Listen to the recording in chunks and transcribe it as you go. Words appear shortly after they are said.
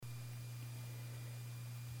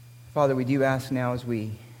Father, we do ask now as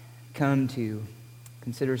we come to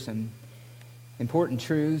consider some important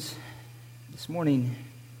truths this morning,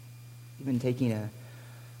 even taking a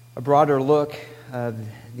broader look of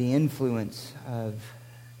the influence of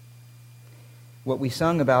what we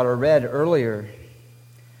sung about or read earlier,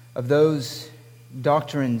 of those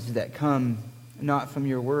doctrines that come not from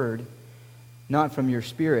your word, not from your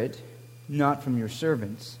Spirit, not from your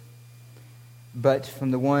servants, but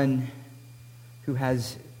from the one who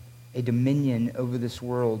has a dominion over this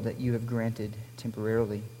world that you have granted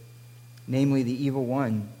temporarily, namely the evil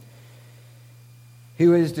one,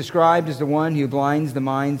 who is described as the one who blinds the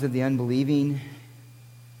minds of the unbelieving,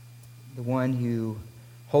 the one who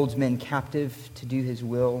holds men captive to do his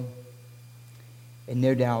will, and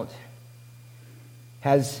no doubt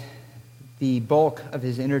has the bulk of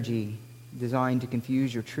his energy designed to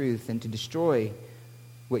confuse your truth and to destroy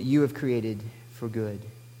what you have created for good.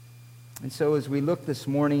 And so as we look this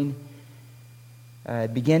morning,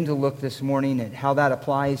 begin to look this morning at how that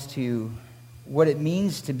applies to what it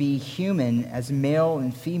means to be human as male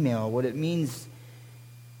and female, what it means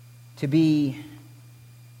to be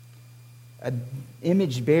an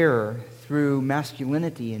image bearer through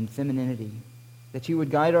masculinity and femininity, that you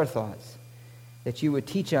would guide our thoughts, that you would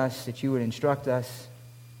teach us, that you would instruct us,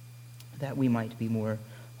 that we might be more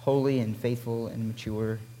holy and faithful and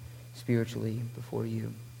mature spiritually before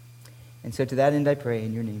you. And so to that end I pray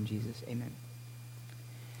in your name, Jesus. Amen.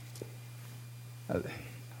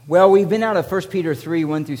 Well, we've been out of 1 Peter 3,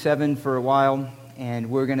 1 through 7 for a while,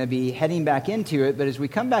 and we're going to be heading back into it. But as we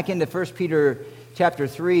come back into 1 Peter chapter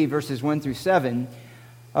 3, verses 1 through 7,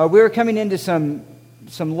 we're coming into some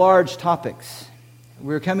large topics.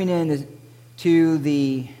 We're coming in to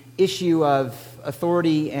the issue of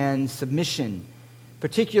authority and submission,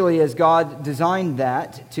 particularly as God designed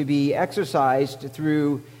that to be exercised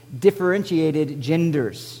through differentiated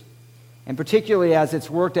genders, and particularly as it's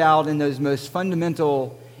worked out in those most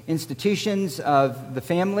fundamental institutions of the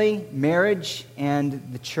family, marriage,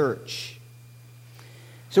 and the church.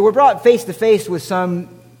 So we're brought face to face with some,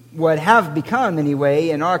 what have become anyway,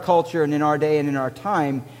 in our culture and in our day and in our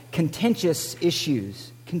time, contentious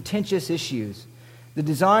issues. The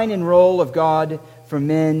design and role of God for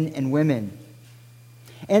men and women.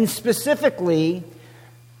 And specifically,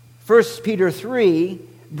 1 Peter 3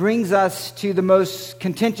 brings us to the most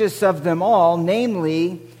contentious of them all,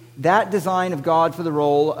 namely that design of God for the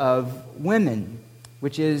role of women,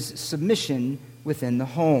 which is submission within the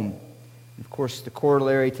home. Of course, the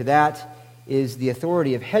corollary to that is the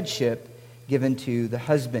authority of headship given to the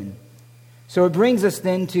husband. So it brings us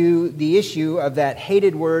then to the issue of that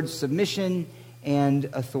hated word, submission and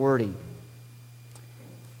authority.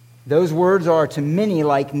 Those words are to many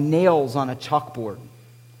like nails on a chalkboard,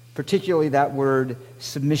 particularly that word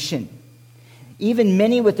submission. Even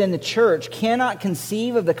many within the church cannot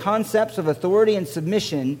conceive of the concepts of authority and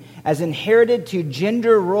submission as inherited to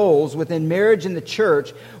gender roles within marriage and the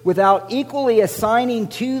church without equally assigning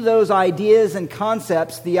to those ideas and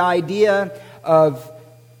concepts the idea of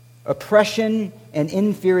oppression and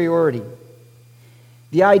inferiority.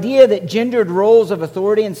 The idea that gendered roles of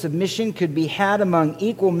authority and submission could be had among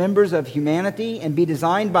equal members of humanity and be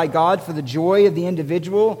designed by God for the joy of the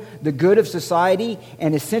individual, the good of society,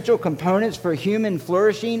 and essential components for human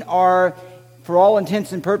flourishing are, for all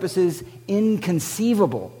intents and purposes,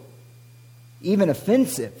 inconceivable, even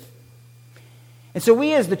offensive. And so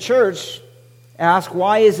we as the church ask,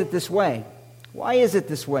 why is it this way? Why is it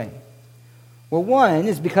this way? Well, one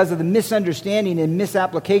is because of the misunderstanding and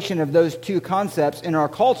misapplication of those two concepts in our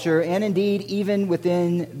culture and indeed even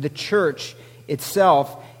within the church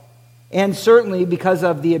itself, and certainly because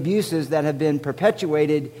of the abuses that have been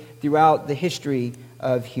perpetuated throughout the history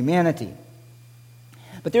of humanity.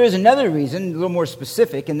 But there is another reason, a little more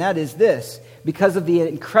specific, and that is this: because of the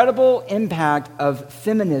incredible impact of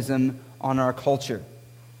feminism on our culture.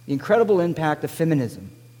 The incredible impact of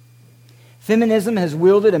feminism. Feminism has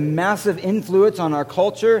wielded a massive influence on our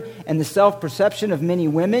culture and the self-perception of many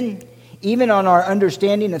women, even on our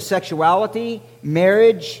understanding of sexuality,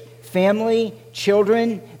 marriage, family,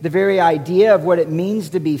 children, the very idea of what it means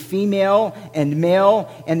to be female and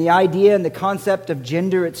male, and the idea and the concept of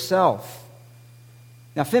gender itself.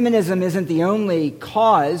 Now, feminism isn't the only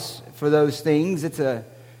cause for those things. It's a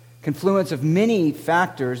confluence of many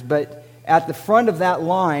factors, but at the front of that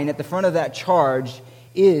line, at the front of that charge,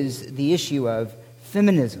 is the issue of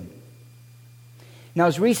feminism. Now,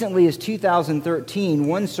 as recently as 2013,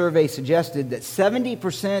 one survey suggested that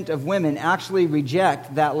 70% of women actually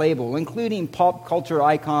reject that label, including pop culture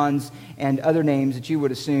icons and other names that you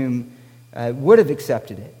would assume would have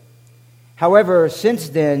accepted it. However, since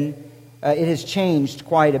then, it has changed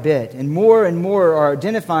quite a bit. And more are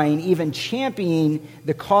identifying, even championing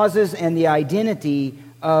the causes and the identity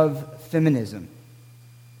of feminism.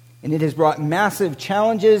 And it has brought massive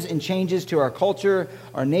challenges and changes to our culture,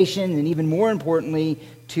 our nation, and even more importantly,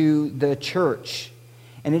 to the church.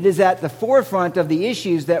 And it is at the forefront of the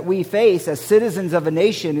issues that we face as citizens of a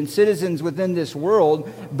nation and citizens within this world,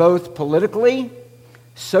 both politically,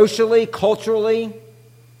 socially, culturally,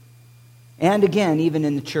 and again, even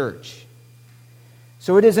in the church.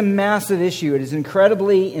 So it is a massive issue. It is an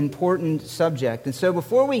incredibly important subject. And so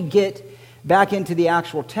before we get back into the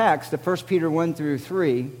actual text of 1 Peter 1 through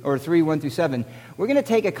 3, or 3, 1 through 7, we're going to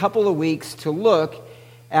take a couple of weeks to look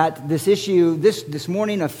at this issue this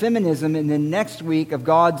morning of feminism, and then next week of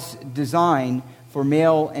God's design for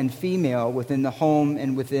male and female within the home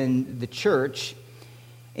and within the church,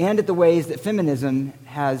 and at the ways that feminism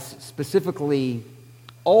has specifically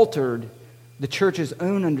altered the church's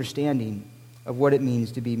own understanding of what it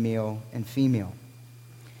means to be male and female.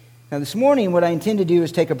 Now, this morning, what I intend to do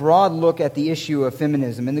is take a broad look at the issue of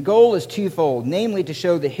feminism. And the goal is twofold, namely to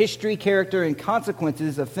show the history, character, and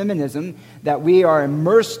consequences of feminism that we are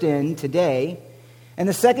immersed in today. And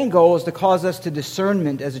the second goal is to cause us to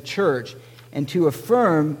discernment as a church and to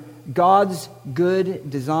affirm God's good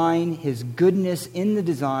design, His goodness in the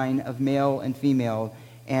design of male and female,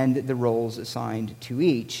 and the roles assigned to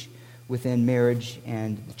each within marriage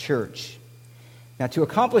and the church. Now, to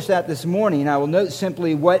accomplish that this morning, I will note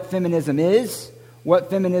simply what feminism is,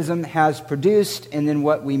 what feminism has produced, and then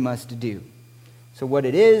what we must do. So what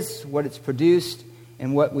it is, what it's produced,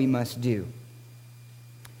 and what we must do.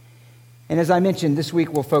 And as I mentioned, this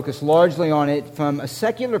week we'll focus largely on it from a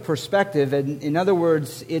secular perspective, and in other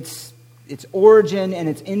words, its origin and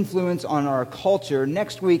its influence on our culture.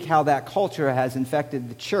 Next week, how that culture has infected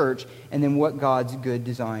the church, and then what God's good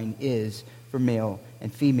design is for male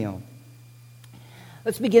and female.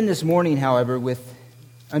 Let's begin this morning, however, with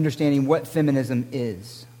understanding what feminism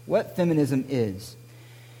is. What feminism is.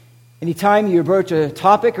 Anytime you approach a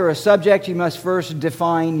topic or a subject, you must first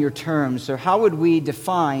define your terms. So how would we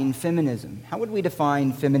define feminism? How would we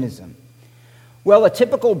define feminism? Well, a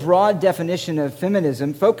typical broad definition of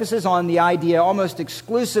feminism focuses on the idea almost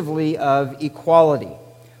exclusively of equality.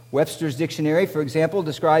 Webster's dictionary, for example,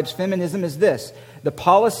 describes feminism as this: the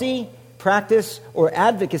policy, practice, or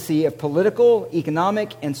advocacy of political,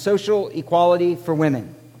 economic, and social equality for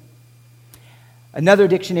women. Another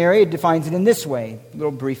dictionary defines it in this way, a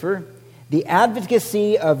little briefer: the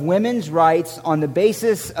advocacy of women's rights on the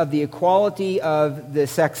basis of the equality of the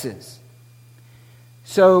sexes.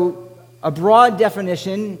 So, a broad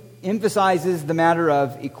definition emphasizes the matter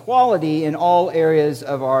of equality in all areas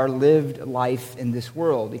of our lived life in this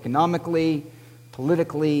world, economically,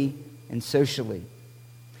 politically, and socially.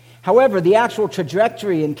 However, the actual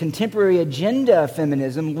trajectory and contemporary agenda of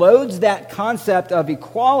feminism loads that concept of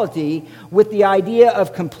equality with the idea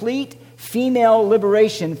of complete female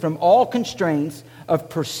liberation from all constraints of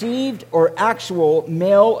perceived or actual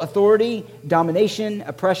male authority, domination,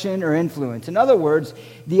 oppression, or influence. In other words,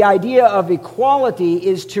 the idea of equality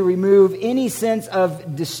is to remove any sense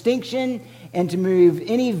of distinction and to remove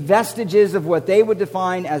any vestiges of what they would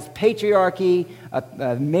define as patriarchy,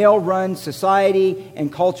 a male-run society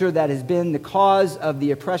and culture that has been the cause of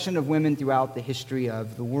the oppression of women throughout the history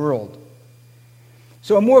of the world.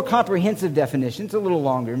 So a more comprehensive definition, it's a little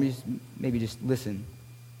longer, maybe just listen.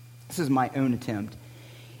 This is my own attempt,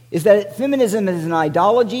 is that feminism is an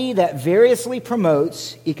ideology that variously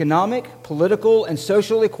promotes economic, political, and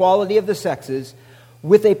social equality of the sexes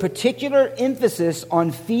with a particular emphasis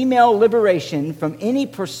on female liberation from any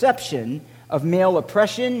perception of male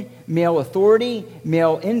oppression, male authority,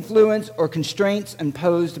 male influence, or constraints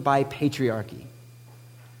imposed by patriarchy.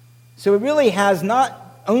 So it really has not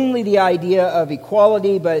only the idea of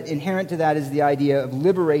equality, but inherent to that is the idea of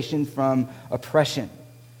liberation from oppression.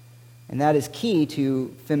 And that is key to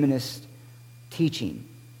feminist teaching.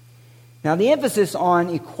 Now, the emphasis on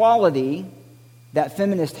equality that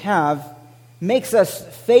feminists have makes us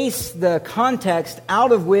face the context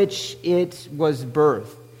out of which it was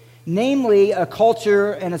birthed, namely a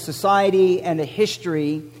culture and a society and a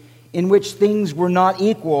history in which things were not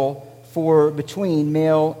equal between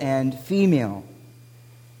male and female.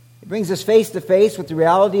 It brings us face to face with the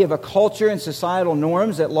reality of a culture and societal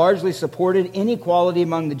norms that largely supported inequality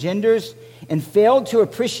among the genders and failed to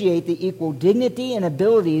appreciate the equal dignity and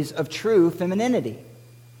abilities of true femininity.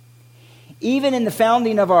 Even in the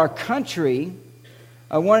founding of our country,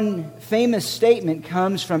 one famous statement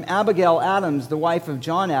comes from Abigail Adams, the wife of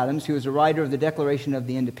John Adams, who was a writer of the Declaration of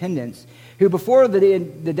Independence, who before the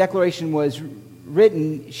Declaration was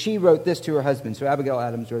she wrote this to her husband. So Abigail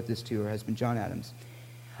Adams wrote this to her husband, John Adams.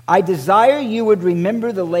 I desire you would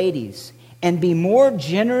remember the ladies and be more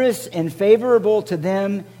generous and favorable to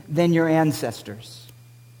them than your ancestors.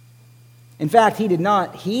 In fact, he did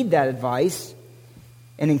not heed that advice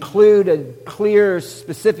and include a clear,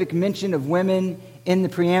 specific mention of women in the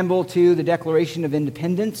preamble to the Declaration of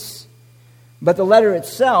Independence. But the letter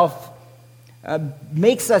itself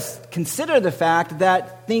makes us consider the fact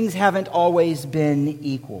that things haven't always been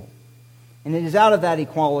equal. And it is out of that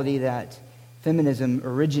equality that feminism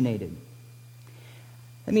originated.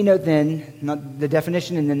 Let me note then the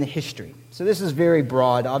definition and then the history. So this is very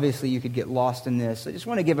broad. Obviously, you could get lost in this. I just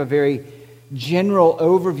want to give a very general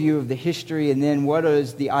overview of the history, and then what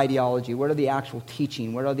is the ideology, what are the actual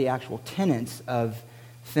teaching, what are the actual tenets of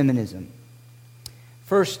feminism.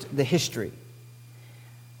 First, the history.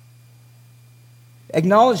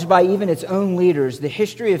 Acknowledged by even its own leaders, the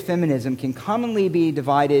history of feminism can commonly be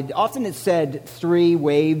divided. Often it's said 3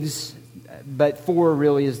 waves, but 4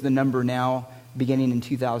 really is the number now, beginning in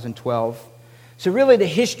 2012. So really the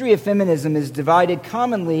history of feminism is divided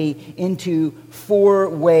commonly into 4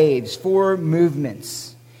 waves, 4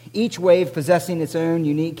 movements, each wave possessing its own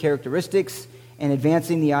unique characteristics and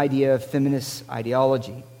advancing the idea of feminist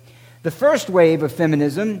ideology. The first wave of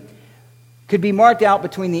feminism could be marked out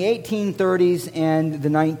between the 1830s and the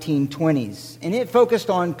 1920s. And it focused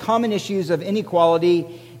on common issues of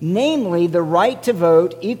inequality, namely the right to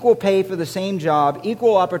vote, equal pay for the same job,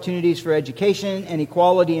 equal opportunities for education, and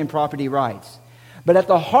equality in property rights. But at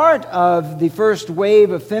the heart of the first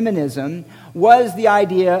wave of feminism was the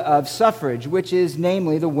idea of suffrage, which is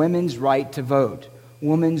namely the women's right to vote.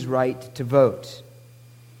 Women's right to vote.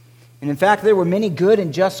 And in fact, there were many good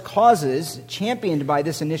and just causes championed by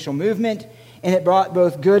this initial movement, and it brought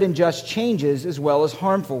both good and just changes as well as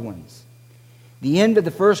harmful ones. The end of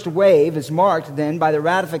the first wave is marked then by the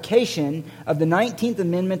ratification of the 19th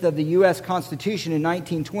Amendment of the U.S. Constitution in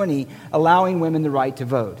 1920, allowing women the right to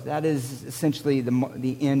vote. That is essentially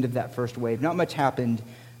the end of that first wave. Not much happened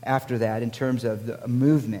after that in terms of the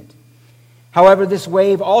movement. However, this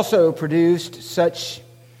wave also produced such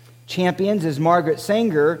champions as Margaret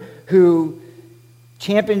Sanger, who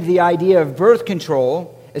championed the idea of birth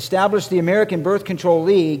control, established the American Birth Control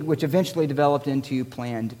League, which eventually developed into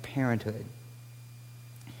Planned Parenthood.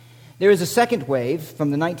 There is a second wave from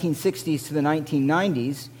the 1960s to the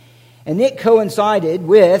 1990s, and it coincided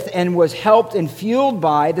with and was helped and fueled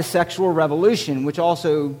by the sexual revolution, which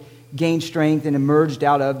also gained strength and emerged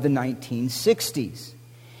out of the 1960s.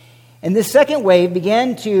 And this second wave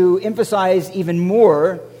began to emphasize even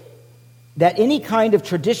more that any kind of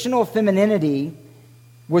traditional femininity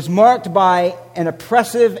was marked by an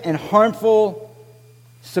oppressive and harmful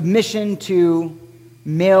submission to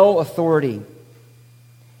male authority.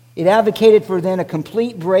 It advocated for then a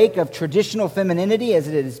complete break of traditional femininity as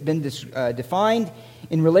it has been defined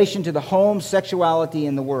in relation to the home, sexuality,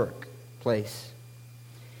 and the workplace.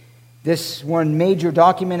 This one major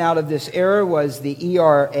document out of this era was the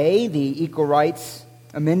ERA, the Equal Rights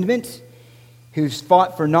Amendment, who's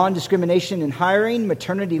fought for non-discrimination in hiring,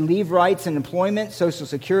 maternity leave rights and employment, Social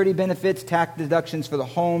Security benefits, tax deductions for the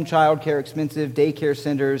home, child care expensive, daycare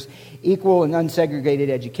centers, equal and unsegregated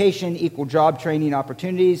education, equal job training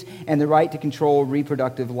opportunities, and the right to control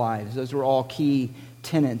reproductive lives. Those were all key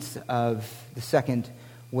tenets of the second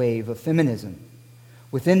wave of feminism.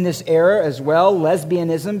 Within this era as well,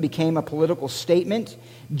 lesbianism became a political statement.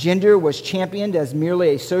 Gender was championed as merely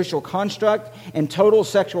a social construct, and total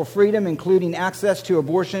sexual freedom, including access to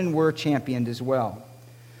abortion, were championed as well.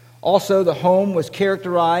 Also, the home was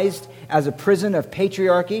characterized as a prison of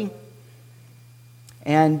patriarchy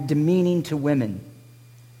and demeaning to women.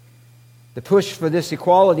 The push for this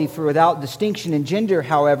equality for without distinction in gender,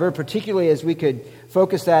 however, particularly as we could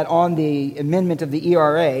focus that on the amendment of the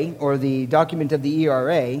ERA, or the document of the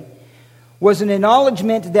ERA, was an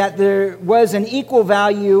acknowledgement that there was an equal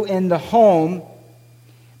value in the home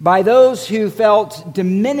by those who felt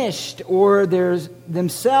diminished or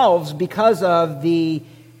themselves because of the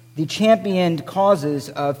championed causes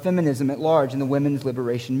of feminism at large and the women's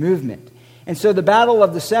liberation movement. And so the battle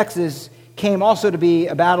of the sexes came also to be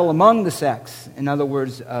a battle among the sex, in other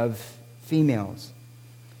words, of females.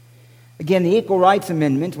 Again, the Equal Rights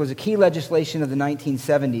Amendment was a key legislation of the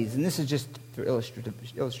 1970s, and this is just for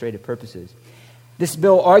illustrative purposes. This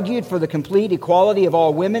bill argued for the complete equality of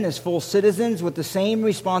all women as full citizens with the same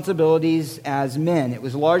responsibilities as men. It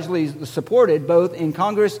was largely supported both in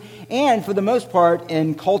Congress and, for the most part,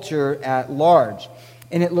 in culture at large.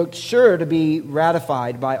 And it looked sure to be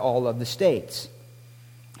ratified by all of the states.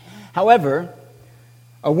 However,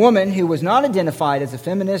 a woman who was not identified as a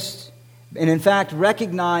feminist and in fact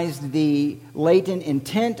recognized the latent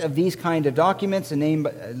intent of these kind of documents. A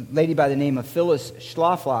lady by the name of Phyllis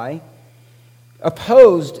Schlafly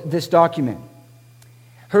opposed this document.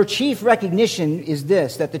 Her chief recognition is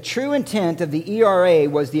this, that the true intent of the ERA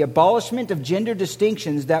was the abolishment of gender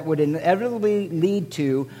distinctions that would inevitably lead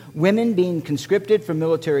to women being conscripted for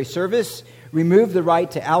military service, remove the right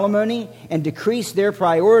to alimony, and decrease their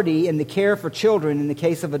priority in the care for children in the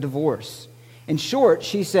case of a divorce. In short,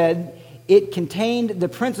 she said, it contained the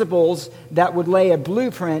principles that would lay a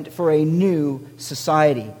blueprint for a new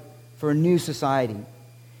society.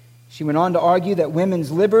 She went on to argue that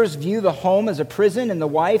women's liberals view the home as a prison and the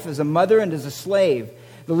wife as a mother and as a slave.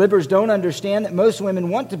 The liberals don't understand that most women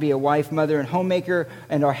want to be a wife, mother, and homemaker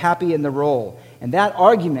and are happy in the role. And that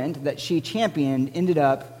argument that she championed ended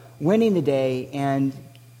up winning the day and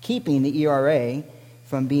keeping the ERA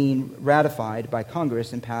from being ratified by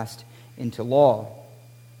Congress and passed into law.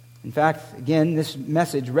 In fact, again, this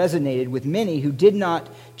message resonated with many who did not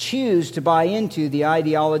choose to buy into the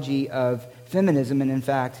ideology of feminism and, in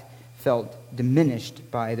fact, felt diminished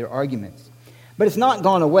by their arguments. But it's not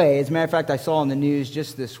gone away. As a matter of fact, I saw in the news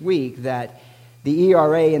just this week that the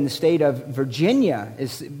ERA in the state of Virginia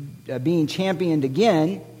is being championed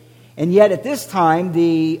again. And yet at this time,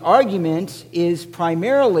 the argument is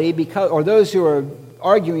primarily because, or those who are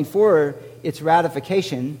arguing for its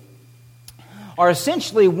ratification, are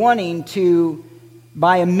essentially wanting to,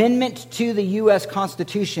 by amendment to the U.S.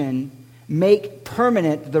 Constitution, make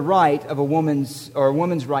permanent the right of a woman's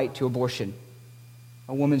right to abortion.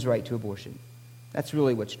 A woman's right to abortion. That's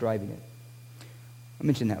really what's driving it. I'll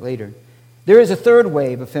mention that later. There is a third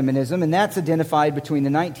wave of feminism, and that's identified between the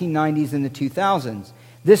 1990s and the 2000s.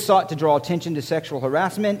 This sought to draw attention to sexual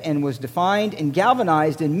harassment and was defined and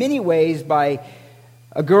galvanized in many ways by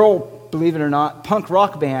a girl, believe it or not, punk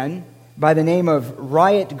rock band by the name of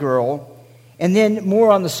Riot Grrrl, and then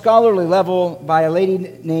more on the scholarly level by a lady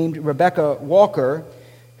named Rebecca Walker,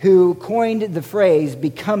 who coined the phrase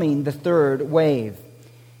becoming the third wave.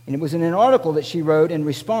 And it was in an article that she wrote in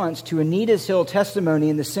response to Anita's Hill testimony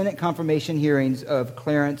in the Senate confirmation hearings of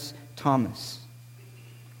Clarence Thomas.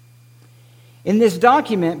 In this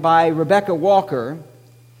document by Rebecca Walker,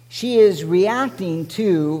 she is reacting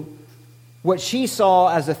to what she saw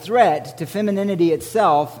as a threat to femininity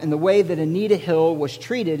itself in the way that Anita Hill was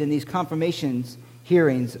treated in these confirmations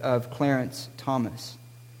hearings of Clarence Thomas.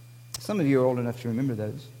 Some of you are old enough to remember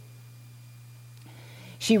those.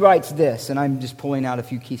 She writes this, and I'm just pulling out a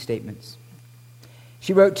few key statements.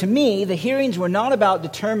 She wrote, "To me, the hearings were not about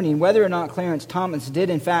determining whether or not Clarence Thomas did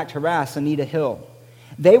in fact harass Anita Hill.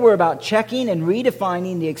 They were about checking and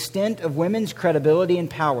redefining the extent of women's credibility and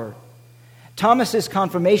power. In Thomas's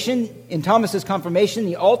confirmation,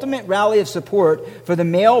 the ultimate rally of support for the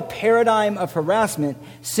male paradigm of harassment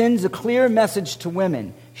sends a clear message to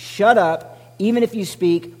women. Shut up. Even if you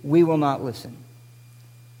speak, we will not listen.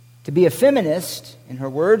 To be a feminist, in her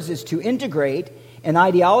words, is to integrate an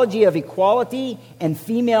ideology of equality and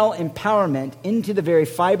female empowerment into the very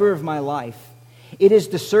fiber of my life. It is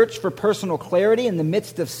the search for personal clarity in the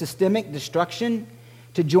midst of systemic destruction,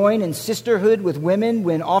 to join in sisterhood with women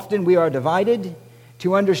when often we are divided,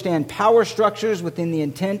 to understand power structures with the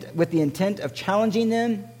intent of challenging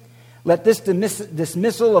them. Let this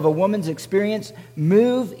dismissal of a woman's experience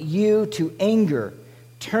move you to anger.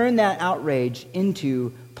 Turn that outrage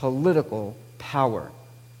into political power."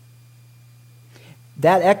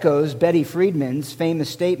 That echoes Betty Friedman's famous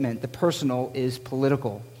statement, "The personal is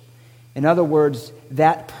political." In other words,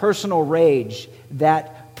 that personal rage,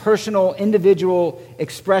 that personal individual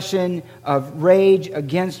expression of rage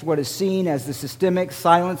against what is seen as the systemic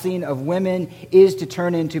silencing of women is to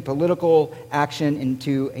turn into political action,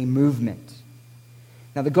 into a movement.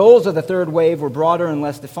 Now, the goals of the third wave were broader and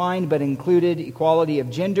less defined, but included equality of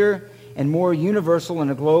gender and more universal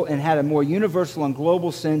and had a more universal and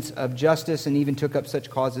global sense of justice, and even took up such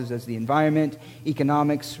causes as the environment,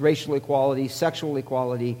 economics, racial equality, sexual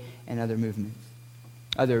equality, and other movements,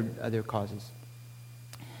 other causes.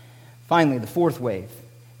 Finally, the fourth wave.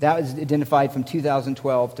 That was identified from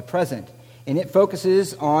 2012 to present. And it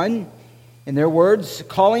focuses on, in their words,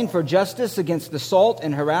 calling for justice against assault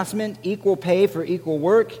and harassment, equal pay for equal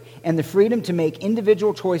work, and the freedom to make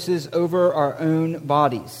individual choices over our own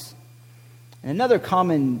bodies. And another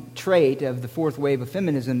common trait of the fourth wave of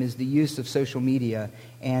feminism is the use of social media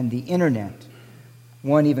and the internet.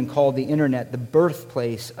 One even called the internet the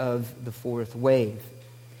birthplace of the fourth wave.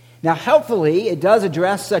 Now, helpfully, it does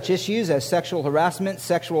address such issues as sexual harassment,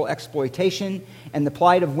 sexual exploitation, and the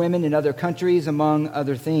plight of women in other countries, among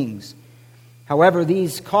other things. However,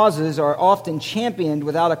 these causes are often championed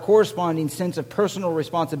without a corresponding sense of personal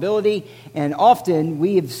responsibility, and often,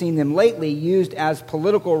 we have seen them lately, used as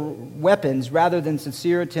political weapons rather than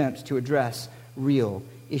sincere attempts to address real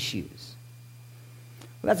issues.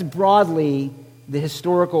 Well, that's broadly the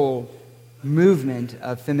historical movement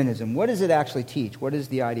of feminism. What does it actually teach? What is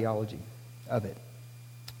the ideology of it?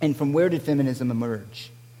 And from where did feminism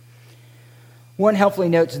emerge? One helpfully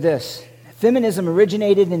notes this. Feminism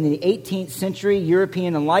originated in the 18th century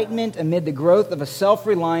European Enlightenment amid the growth of a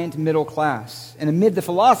self-reliant middle class and amid the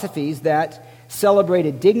philosophies that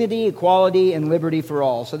celebrated dignity, equality, and liberty for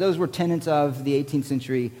all. So those were tenets of the 18th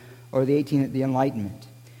century or the Enlightenment.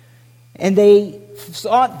 And they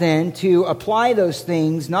sought then to apply those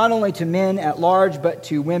things not only to men at large but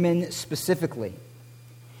to women specifically.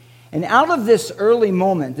 And out of this early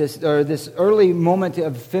moment, this early moment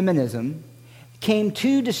of feminism, came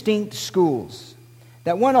two distinct schools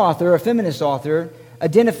that one author, a feminist author,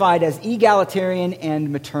 identified as egalitarian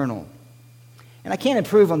and maternal. And I can't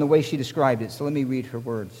improve on the way she described it, so let me read her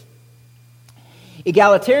words.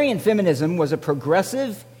 Egalitarian feminism was a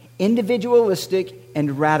progressive, individualistic,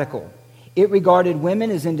 and radical. It regarded women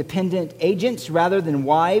as independent agents rather than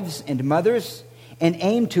wives and mothers, and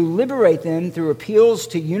aimed to liberate them through appeals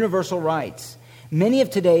to universal rights. Many of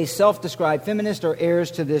today's self-described feminists are heirs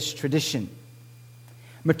to this tradition.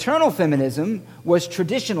 Maternal feminism was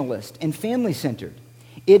traditionalist and family-centered.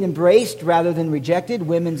 It embraced rather than rejected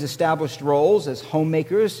women's established roles as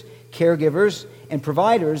homemakers, caregivers, and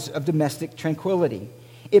providers of domestic tranquility.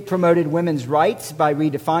 It promoted women's rights by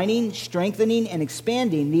redefining, strengthening, and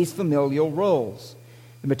expanding these familial roles.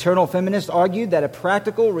 The maternal feminists argued that a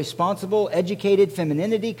practical, responsible, educated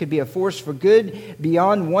femininity could be a force for good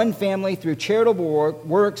beyond one family through charitable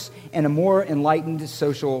works and a more enlightened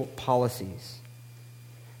social policies.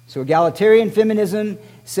 So egalitarian feminism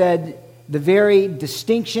said the very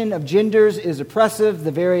distinction of genders is oppressive,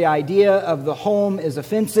 the very idea of the home is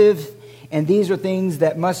offensive, and these are things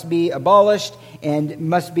that must be abolished and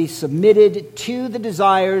must be submitted to the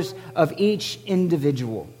desires of each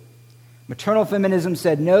individual. Maternal feminism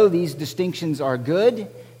said, no, these distinctions are good,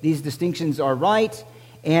 these distinctions are right,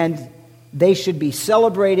 and they should be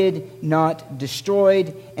celebrated, not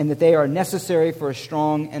destroyed, and that they are necessary for a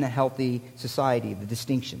strong and a healthy society, the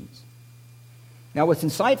distinctions. Now, what's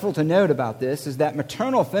insightful to note about this is that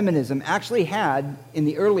maternal feminism actually had, in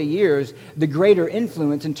the early years, the greater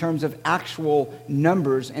influence in terms of actual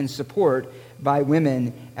numbers and support by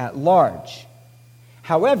women at large.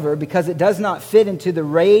 However, because it does not fit into the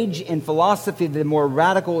rage and philosophy of the more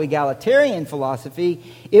radical egalitarian philosophy,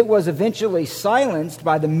 it was eventually silenced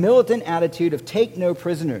by the militant attitude of take no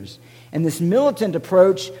prisoners. And this militant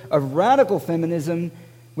approach of radical feminism,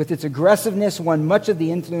 with its aggressiveness, won much of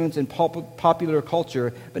the influence in popular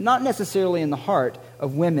culture, but not necessarily in the heart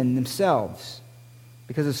of women themselves.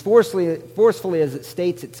 Because as forcefully as it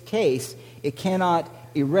states its case, it cannot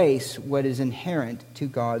erase what is inherent to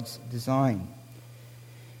God's design.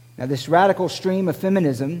 Now, this radical stream of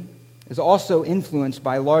feminism is also influenced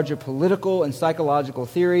by larger political and psychological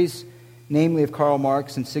theories, namely of Karl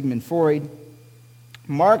Marx and Sigmund Freud.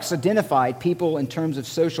 Marx identified people in terms of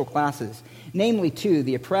social classes, namely two,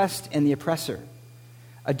 the oppressed and the oppressor.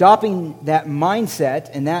 Adopting that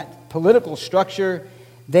mindset and that political structure,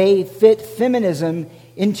 they fit feminism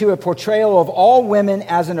into a portrayal of all women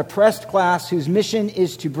as an oppressed class whose mission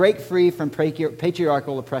is to break free from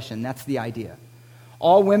patriarchal oppression. That's the idea.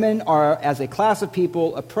 All women are, as a class of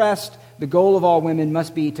people, oppressed. The goal of all women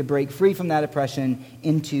must be to break free from that oppression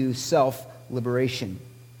into self-liberation.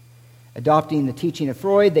 Adopting the teaching of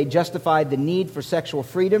Freud, they justified the need for sexual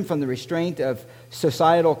freedom from the restraint of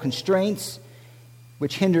societal constraints,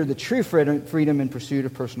 which hinder the true freedom in pursuit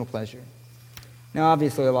of personal pleasure. Now,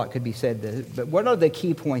 obviously, a lot could be said, but what are the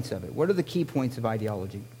key points of it? What are the key points of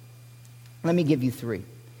ideology? Let me give you three.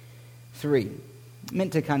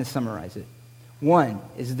 Meant to kind of summarize it. One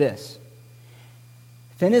is this.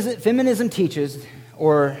 Feminism teaches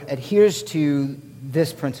or adheres to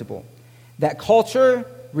this principle, that culture,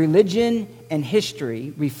 religion, and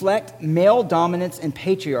history reflect male dominance and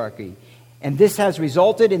patriarchy, and this has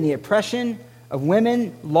resulted in the oppression of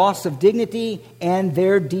women, loss of dignity, and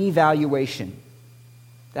their devaluation.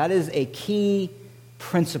 That is a key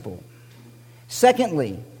principle.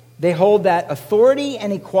 Secondly, they hold that authority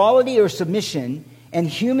and equality or submission and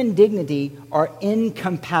human dignity are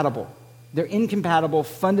incompatible. They're incompatible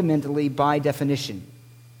fundamentally by definition.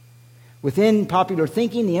 Within popular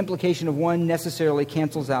thinking, the implication of one necessarily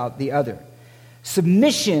cancels out the other.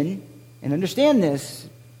 Submission, and understand this,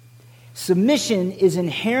 Submission is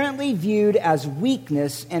inherently viewed as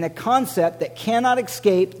weakness and a concept that cannot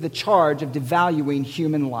escape the charge of devaluing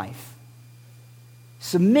human life.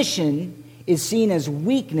 Submission is seen as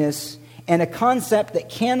weakness and a concept that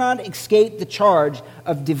cannot escape the charge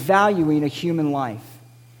of devaluing a human life.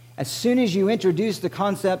 As soon as you introduce the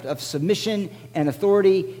concept of submission and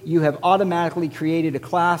authority, you have automatically created a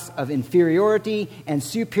class of inferiority and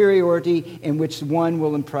superiority in which one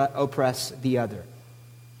will oppress the other.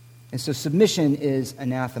 And so submission is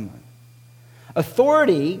anathema.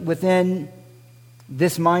 Authority within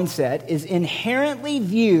this mindset is inherently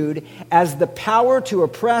viewed as the power to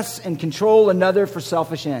oppress and control another for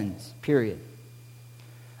selfish ends, period.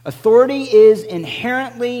 Authority is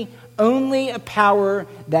inherently only a power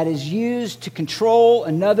that is used to control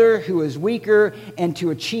another who is weaker and to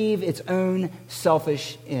achieve its own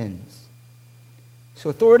selfish ends. So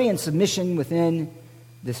authority and submission within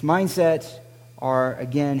this mindset are,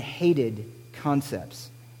 again, hated concepts.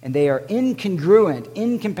 And they are incongruent,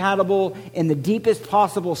 incompatible in the deepest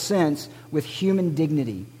possible sense with human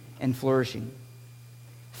dignity and flourishing.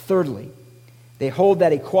 Thirdly, they hold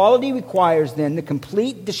that equality requires then the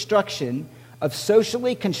complete destruction of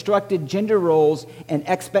socially constructed gender roles and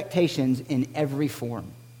expectations in every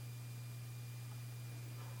form.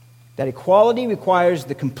 That equality requires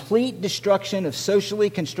the complete destruction of socially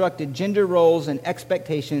constructed gender roles and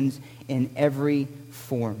expectations in every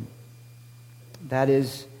form. That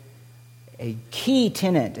is a key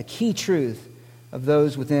tenet, a key truth of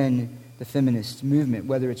those within the feminist movement,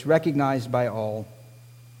 whether it's recognized by all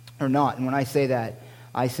or not. And when I say that,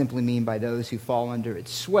 I simply mean by those who fall under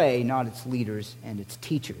its sway, not its leaders and its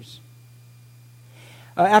teachers.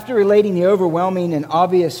 After relating the overwhelming and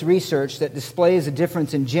obvious research that displays a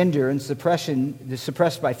difference in gender and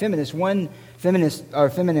suppressed by feminists, one feminist or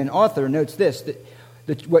feminine author notes this,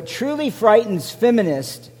 that what truly frightens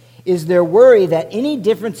feminists is their worry that any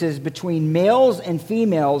differences between males and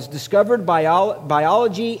females discovered by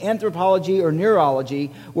biology, anthropology, or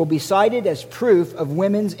neurology will be cited as proof of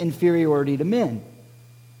women's inferiority to men.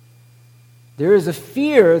 There is a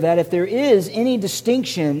fear that if there is any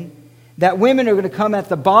distinction, that women are going to come at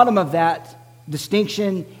the bottom of that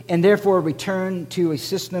distinction and therefore return to a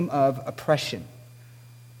system of oppression.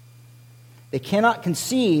 They cannot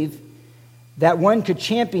conceive that one could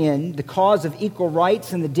champion the cause of equal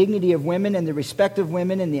rights and the dignity of women and the respect of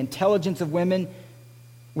women and the intelligence of women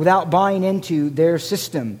without buying into their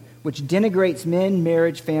system, which denigrates men,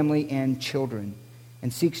 marriage, family, and children,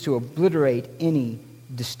 and seeks to obliterate any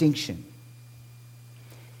distinction.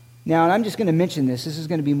 Now, and I'm just going to mention this. This is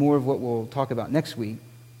going to be more of what we'll talk about next week.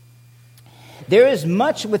 There is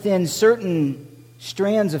much within certain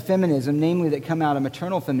strands of feminism, namely that come out of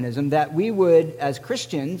maternal feminism, that we would, as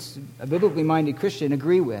Christians, a biblically minded Christian,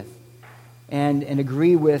 agree with. And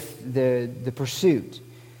agree with the pursuit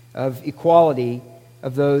of equality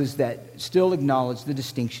of those that still acknowledge the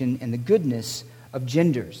distinction and the goodness of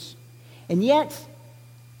genders. And yet,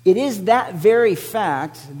 it is that very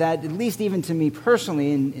fact that, at least even to me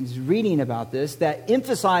personally, in reading about this, that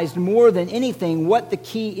emphasized more than anything what the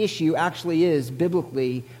key issue actually is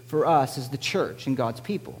biblically for us as the church and God's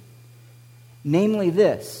people. Namely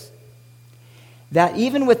this, that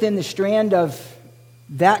even within the strand of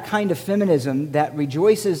that kind of feminism that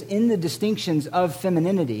rejoices in the distinctions of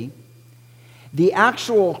femininity, the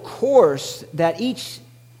actual course that each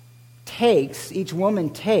woman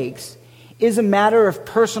takes, is a matter of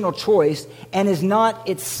personal choice and is not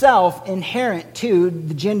itself inherent to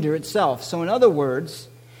the gender itself. So in other words,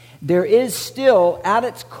 there is still at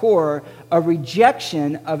its core a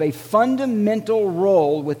rejection of a fundamental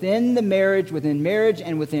role within marriage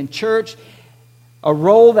and within church, a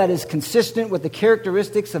role that is consistent with the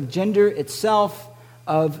characteristics of gender itself,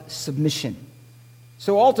 of submission.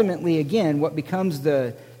 So ultimately, again, what becomes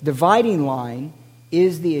the dividing line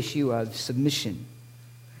is the issue of submission.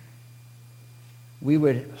 We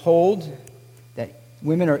would hold that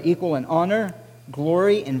women are equal in honor,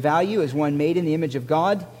 glory, and value as one made in the image of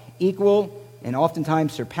God, equal and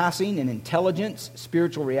oftentimes surpassing in intelligence,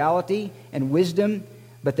 spiritual reality, and wisdom,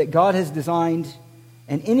 but that God has designed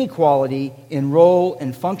an inequality in role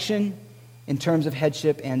and function in terms of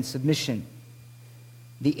headship and submission.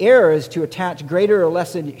 The error is to attach greater or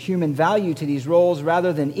lesser human value to these roles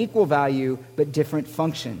rather than equal value but different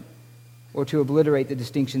function, or to obliterate the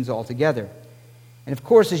distinctions altogether. And of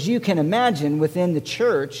course, as you can imagine, within the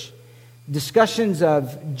church, discussions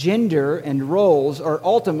of gender and roles are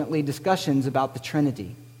ultimately discussions about the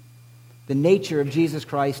Trinity, the nature of Jesus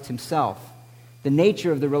Christ himself, the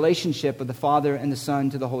nature of the relationship of the Father and the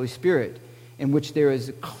Son to the Holy Spirit, in which there is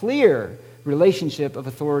a clear relationship of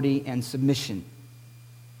authority and submission.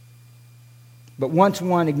 But once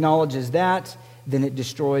one acknowledges that, then it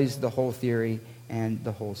destroys the whole theory and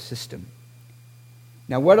the whole system.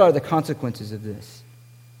 Now, what are the consequences of this?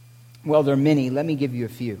 Well, there are many. Let me give you a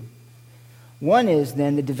few. One is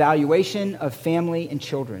then the devaluation of family and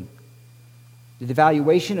children. The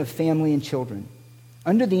devaluation of family and children.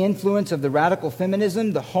 Under the influence of the radical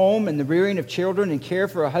feminism, the home and the rearing of children and care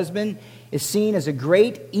for a husband is seen as a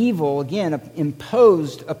great evil, again,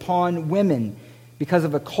 imposed upon women because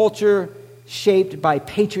of a culture shaped by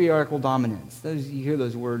patriarchal dominance. You hear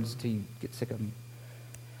those words till you get sick of them.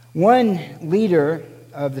 One leader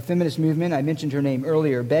of the feminist movement, I mentioned her name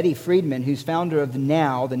earlier, Betty Friedman, who's founder of the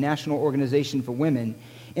NOW, the National Organization for Women,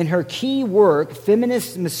 in her key work,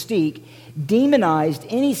 Feminist Mystique, demonized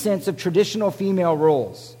any sense of traditional female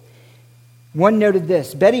roles. One noted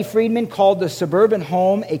this: Betty Friedman called the suburban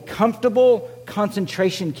home a comfortable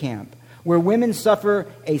concentration camp where women suffer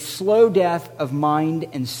a slow death of mind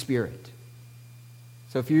and spirit.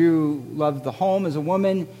 So if you love the home as a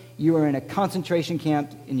woman, you are in a concentration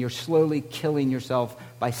camp and you're slowly killing yourself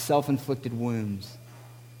by self-inflicted wounds.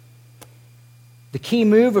 The key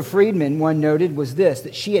move of Friedman, one noted, was this: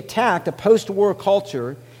 that she attacked a post-war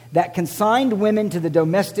culture that consigned women to the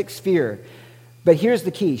domestic sphere. But here's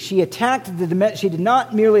the key: she did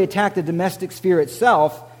not merely attack the domestic sphere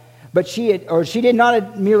itself, but she did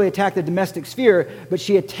not merely attack the domestic sphere, but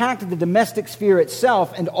she attacked the domestic sphere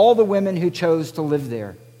itself and all the women who chose to live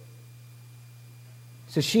there.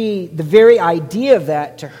 So the very idea of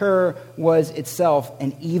that to her was itself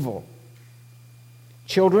an evil.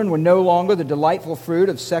 Children were no longer the delightful fruit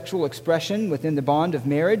of sexual expression within the bond of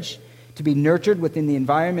marriage, to be nurtured within the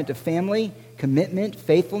environment of family, commitment,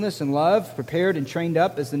 faithfulness, and love, prepared and trained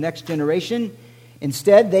up as the next generation.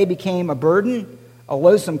 Instead, they became a burden, a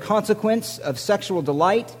loathsome consequence of sexual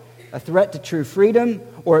delight, a threat to true freedom,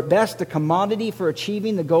 or at best a commodity for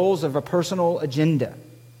achieving the goals of a personal agenda.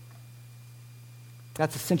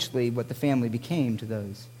 That's essentially what the family became to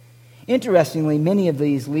those. Interestingly, many of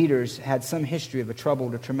these leaders had some history of a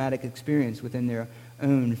troubled or traumatic experience within their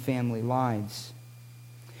own family lives.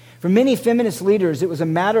 For many feminist leaders, it was a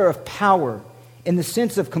matter of power in the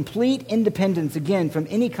sense of complete independence, again, from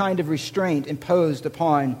any kind of restraint imposed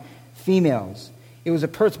upon females. It was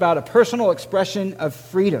about a personal expression of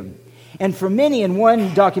freedom. And for many, in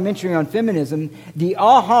one documentary on feminism, the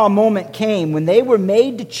aha moment came when they were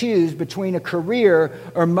made to choose between a career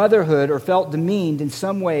or motherhood, or felt demeaned in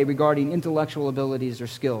some way regarding intellectual abilities or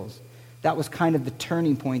skills. That was kind of the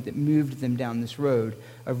turning point that moved them down this road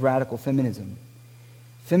of radical feminism.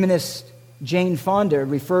 Feminist Jane Fonda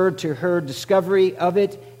referred to her discovery of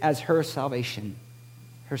it as her salvation.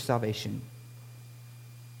 Her salvation.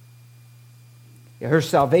 Her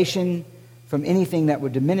salvation from anything that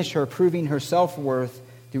would diminish her, proving her self-worth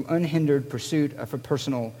through unhindered pursuit of a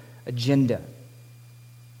personal agenda.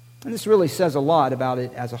 And this really says a lot about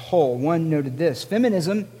it as a whole. One noted this: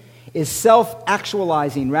 feminism is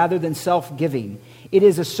self-actualizing rather than self-giving. It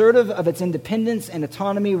is assertive of its independence and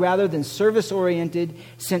autonomy rather than service-oriented,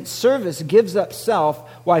 since service gives up self,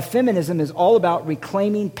 while feminism is all about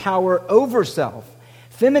reclaiming power over self.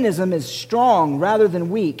 Feminism is strong rather than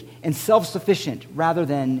weak, and self-sufficient rather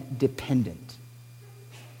than dependent.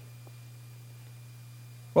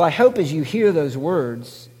 Well, I hope as you hear those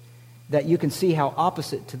words that you can see how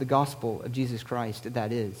opposite to the gospel of Jesus Christ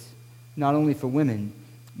that is, not only for women,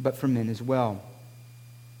 but for men as well.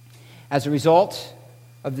 As a result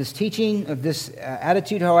of this teaching, of this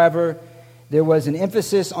attitude, however, there was an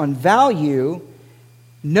emphasis on value,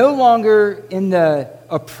 no longer in the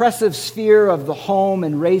oppressive sphere of the home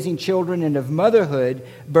and raising children and of motherhood,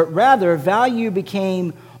 but rather value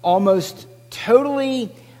became almost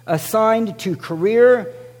totally assigned to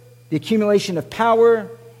career, the accumulation of power,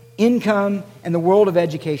 income, and the world of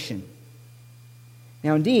education.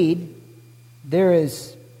 Now, indeed, there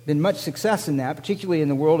has been much success in that, particularly in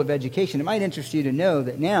the world of education. It might interest you to know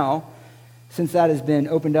that now, since that has been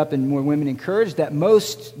opened up and more women encouraged, that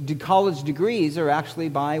most college degrees are actually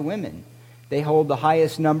by women. They hold the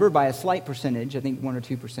highest number by a slight percentage, I think 1 or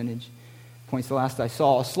 2 percentage points the last I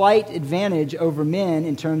saw, a slight advantage over men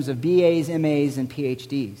in terms of BAs, MAs, and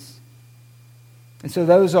PhDs. And so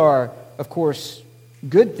those are, of course,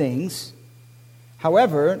 good things.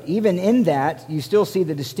 However, even in that, you still see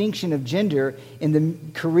the distinction of gender in the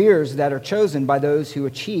careers that are chosen by those who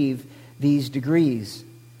achieve these degrees.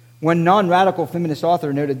 One non-radical feminist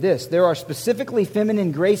author noted this: there are specifically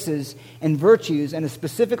feminine graces and virtues and a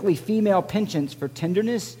specifically female penchant for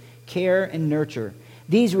tenderness, care, and nurture.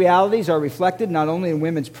 These realities are reflected not only in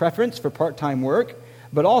women's preference for part-time work,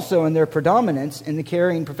 but also in their predominance in the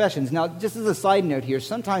caring professions. Now, just as a side note here,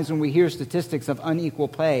 sometimes when we hear statistics of unequal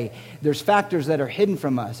pay, there's factors that are hidden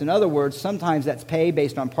from us. In other words, sometimes that's pay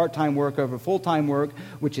based on part-time work over full-time work,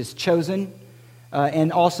 which is chosen,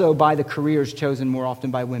 and also by the careers chosen more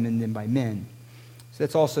often by women than by men. So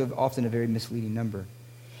that's also often a very misleading number.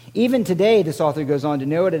 Even today, this author goes on to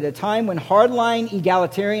note, at a time when hardline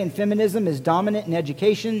egalitarian feminism is dominant in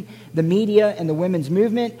education, the media, and the women's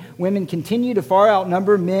movement, women continue to far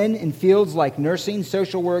outnumber men in fields like nursing,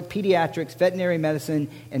 social work, pediatrics, veterinary medicine,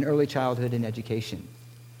 and early childhood and education,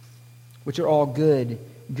 which are all good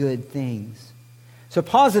things. So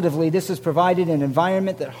positively, this has provided an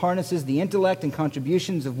environment that harnesses the intellect and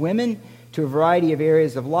contributions of women to a variety of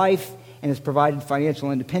areas of life and has provided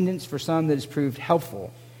financial independence for some that has proved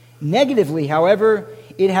helpful. Negatively, however,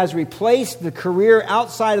 it has replaced the career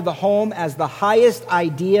outside of the home as the highest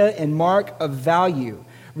idea and mark of value,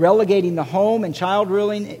 relegating the home and child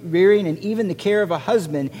rearing and even the care of a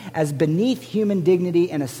husband as beneath human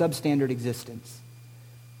dignity and a substandard existence.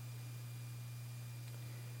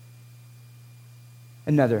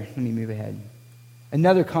 Let me move ahead.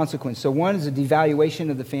 Another consequence. So one is a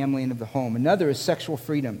devaluation of the family and of the home. Another is sexual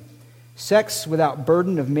freedom. Sex without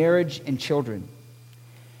burden of marriage and children.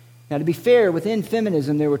 Now, to be fair, within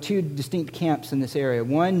feminism, there were two distinct camps in this area.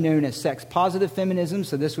 One known as sex-positive feminism,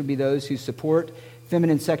 so this would be those who support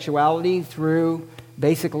feminine sexuality through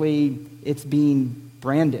basically it's being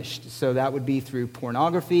brandished. So that would be through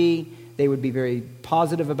pornography. They would be very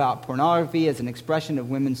positive about pornography as an expression of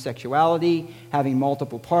women's sexuality, having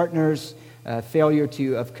multiple partners, failure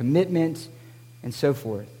of commitment, and so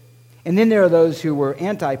forth. And then there are those who were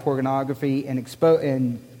anti-pornography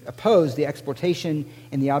and opposed the exploitation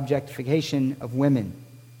and the objectification of women.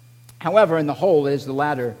 However, in the whole, it is the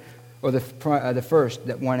latter, or the first,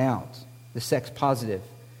 that won out, the sex positive.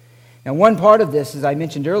 Now, one part of this, as I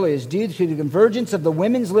mentioned earlier, is due to the convergence of the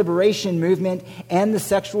women's liberation movement and the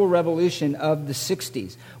sexual revolution of the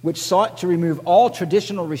 60s, which sought to remove all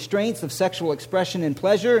traditional restraints of sexual expression and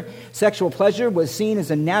pleasure. Sexual pleasure was seen as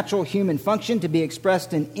a natural human function to be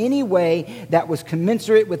expressed in any way that was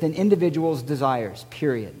commensurate with an individual's desires,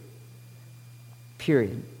 period.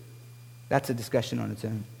 Period. That's a discussion on its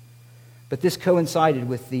own. But this coincided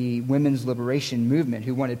with the women's liberation movement,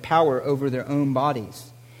 who wanted power over their own bodies.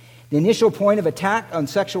 The initial point of attack on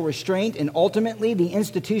sexual restraint and ultimately the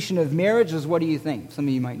institution of marriage was, what do you think? Some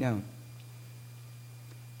of you might know.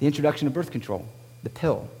 The introduction of birth control, the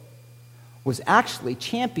pill, was actually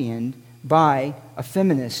championed by a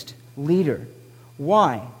feminist leader.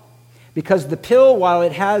 Why? Because the pill, while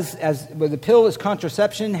the pill as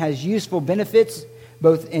contraception has useful benefits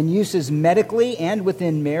both in uses medically and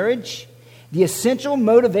within marriage, the essential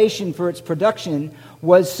motivation for its production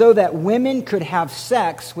was so that women could have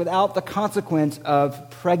sex without the consequence of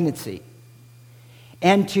pregnancy,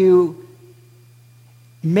 and to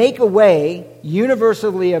make a way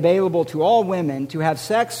universally available to all women to have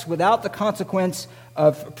sex without the consequence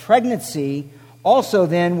of pregnancy also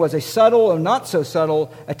then was a subtle or not so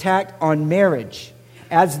subtle attack on marriage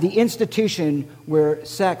as the institution where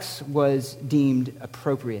sex was deemed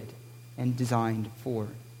appropriate and designed for.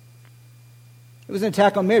 It was an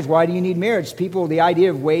attack on marriage. Why do you need marriage? People, the idea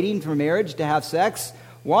of waiting for marriage to have sex.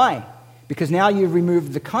 Why? Because now you've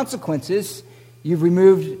removed the consequences, you've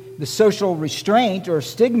removed the social restraint or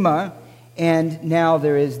stigma, and now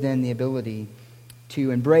there is then the ability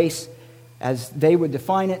to embrace, as they would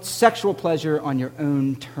define it, sexual pleasure on your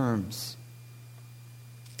own terms.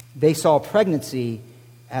 They saw pregnancy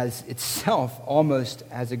as itself almost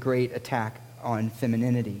as a great attack on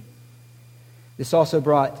femininity. This also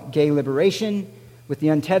brought gay liberation, with the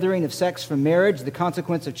untethering of sex from marriage, the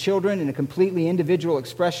consequence of children, and a completely individual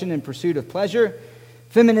expression and pursuit of pleasure.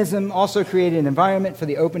 Feminism also created an environment for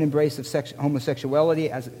the open embrace of homosexuality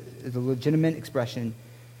as a legitimate expression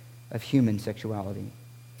of human sexuality.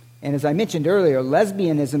 And as I mentioned earlier,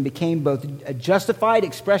 lesbianism became both a justified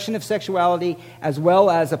expression of sexuality as well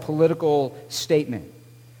as a political statement.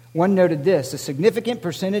 One noted this: a significant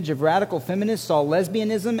percentage of radical feminists saw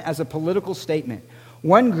lesbianism as a political statement.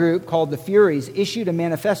 One group, called the Furies, issued a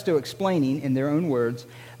manifesto explaining, in their own words,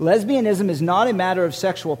 lesbianism is not a matter of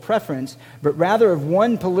sexual preference, but rather of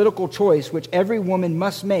one political choice which every woman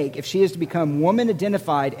must make if she is to become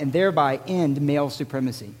woman-identified and thereby end male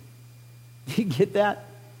supremacy. Do you get that?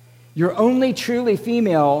 You're only truly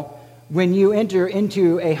female when you enter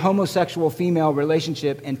into a homosexual female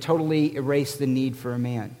relationship and totally erase the need for a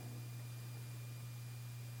man.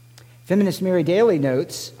 Feminist Mary Daly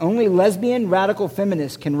notes, only lesbian radical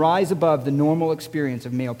feminists can rise above the normal experience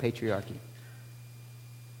of male patriarchy.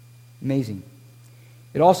 Amazing.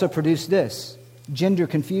 It also produced this: gender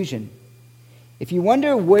confusion. If you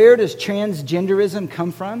wonder where does transgenderism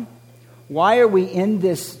come from, why are we in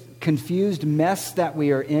this confused mess that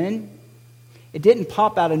we are in, it didn't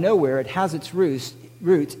pop out of nowhere. It has its roots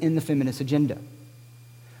in the feminist agenda.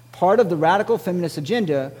 Part of the radical feminist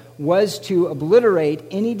agenda was to obliterate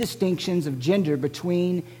any distinctions of gender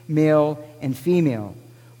between male and female.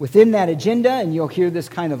 Within that agenda, and you'll hear this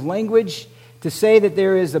kind of language, to say that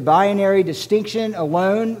there is a binary distinction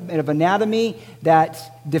alone of anatomy that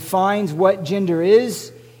defines what gender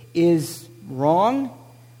is wrong,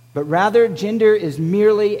 but rather gender is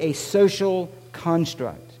merely a social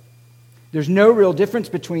construct. There's no real difference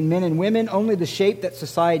between men and women, only the shape that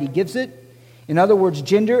society gives it. In other words,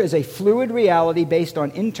 gender is a fluid reality based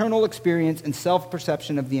on internal experience and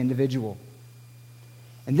self-perception of the individual.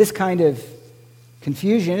 And this kind of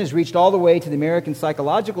confusion has reached all the way to the American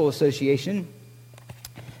Psychological Association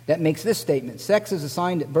that makes this statement: sex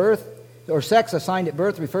assigned at birth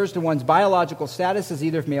refers to one's biological status as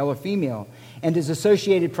either male or female and is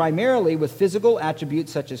associated primarily with physical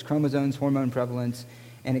attributes such as chromosomes, hormone prevalence,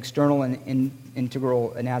 and external and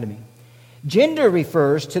integral anatomy. Gender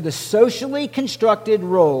refers to the socially constructed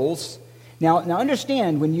roles. Now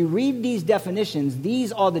understand, when you read these definitions,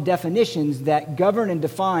 these are the definitions that govern and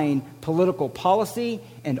define political policy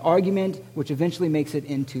and argument, which eventually makes it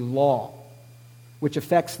into law, which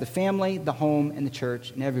affects the family, the home, and the church,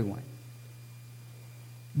 and everyone.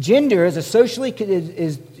 Gender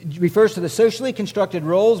refers to the socially constructed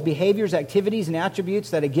roles, behaviors, activities, and attributes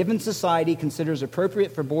that a given society considers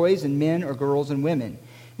appropriate for boys and men or girls and women.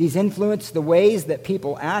 These influence the ways that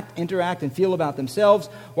people act, interact, and feel about themselves.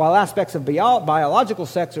 While aspects of biological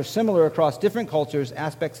sex are similar across different cultures,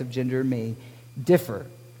 aspects of gender may differ.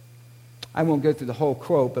 I won't go through the whole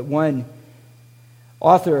quote, but one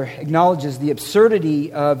author acknowledges the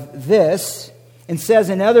absurdity of this and says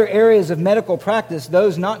in other areas of medical practice,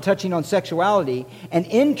 those not touching on sexuality, an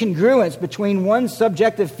incongruence between one's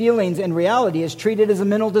subjective feelings and reality is treated as a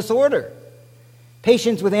mental disorder.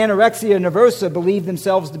 Patients with anorexia nervosa believe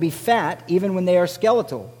themselves to be fat even when they are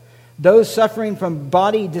skeletal. Those suffering from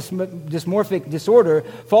body dysmorphic disorder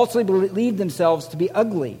falsely believe themselves to be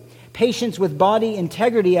ugly. Patients with body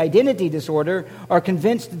integrity identity disorder are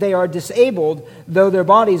convinced they are disabled, though their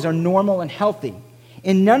bodies are normal and healthy.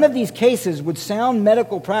 In none of these cases would sound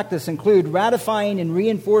medical practice include ratifying and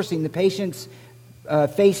reinforcing the patient's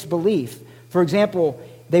face belief. For example,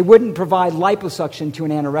 they wouldn't provide liposuction to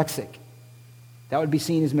an anorexic. That would be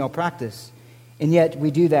seen as malpractice. And yet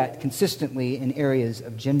we do that consistently in areas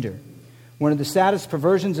of gender. One of the saddest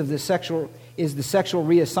perversions of the sexual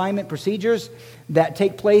reassignment procedures that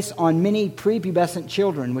take place on many prepubescent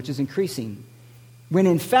children, which is increasing. When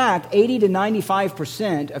in fact, 80 to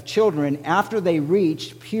 95% of children, after they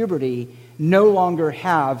reach puberty, no longer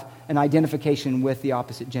have an identification with the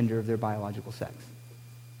opposite gender of their biological sex.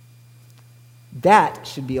 That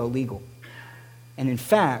should be illegal. And in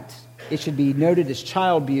fact, it should be noted as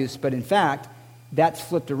child abuse, but in fact, that's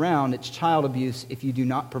flipped around. It's child abuse if you do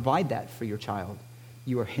not provide that for your child.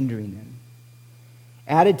 You are hindering them.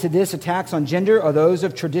 Added to this, attacks on gender are those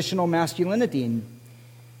of traditional masculinity,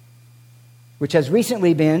 which has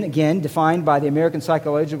recently been, again, defined by the American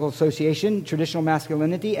Psychological Association, traditional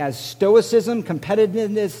masculinity, as stoicism,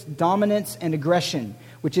 competitiveness, dominance, and aggression,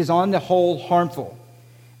 which is on the whole harmful.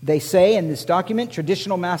 They say in this document,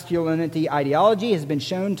 traditional masculinity ideology has been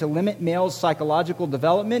shown to limit males' psychological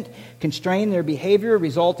development, constrain their behavior,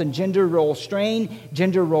 result in gender role strain,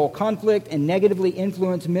 gender role conflict, and negatively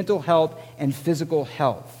influence mental health and physical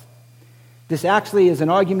health. This actually is an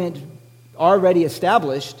argument already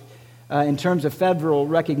established in terms of federal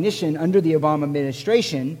recognition under the Obama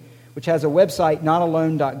administration, which has a website,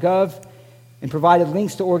 notalone.gov, and provided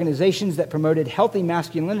links to organizations that promoted healthy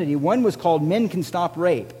masculinity. One was called Men Can Stop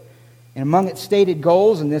Rape. And among its stated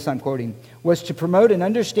goals, and this I'm quoting, was to promote an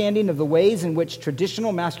understanding of the ways in which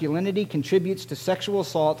traditional masculinity contributes to sexual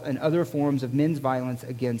assault and other forms of men's violence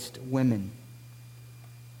against women.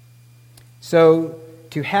 So,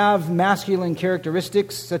 to have masculine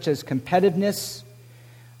characteristics such as competitiveness,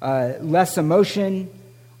 less emotion,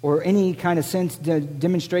 or any kind of sense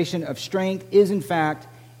demonstration of strength is in fact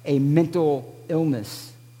a mental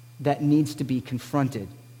illness that needs to be confronted.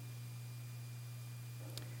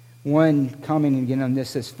 One commenting again on this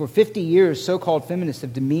says, for 50 years, so-called feminists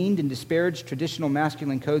have demeaned and disparaged traditional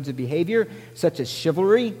masculine codes of behavior, such as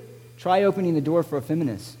chivalry. Try opening the door for a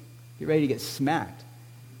feminist. Get ready to get smacked.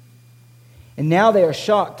 And now they are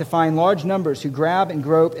shocked to find large numbers who grab and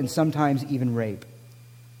grope and sometimes even rape.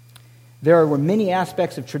 There were many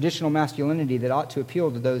aspects of traditional masculinity that ought to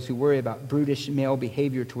appeal to those who worry about brutish male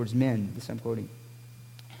behavior towards men. This I'm quoting.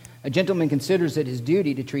 A gentleman considers it his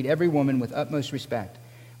duty to treat every woman with utmost respect.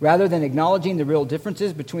 Rather than acknowledging the real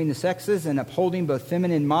differences between the sexes and upholding both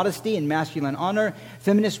feminine modesty and masculine honor,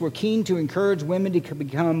 feminists were keen to encourage women to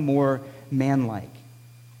become more manlike.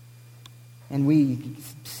 And we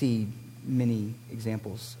see many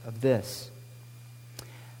examples of this.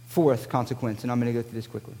 Fourth consequence, and I'm going to go through this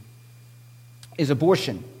quickly, is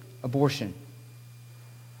abortion. Abortion.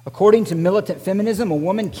 According to militant feminism, a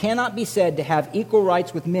woman cannot be said to have equal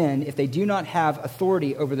rights with men if they do not have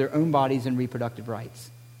authority over their own bodies and reproductive rights.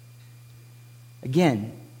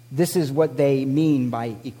 Again, this is what they mean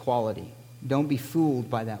by equality. Don't be fooled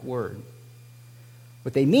by that word.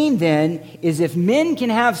 What they mean then is if men can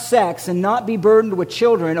have sex and not be burdened with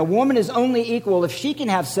children, a woman is only equal if she can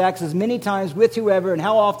have sex as many times with whoever and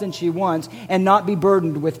how often she wants and not be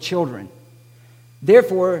burdened with children.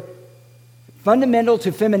 Therefore, fundamental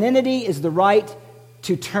to femininity is the right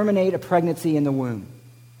to terminate a pregnancy in the womb.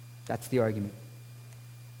 That's the argument.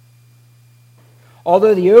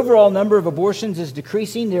 Although the overall number of abortions is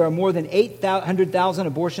decreasing, there are more than 800,000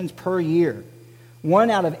 abortions per year.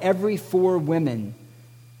 1 out of every 4 women,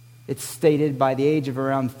 it's stated by the age of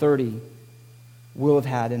around 30, will have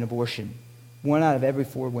had an abortion. 1 out of every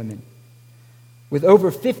 4 women. With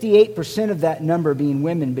over 58% of that number being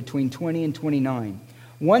women between 20 and 29.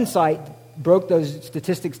 One site broke those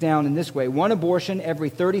statistics down in this way: 1 abortion every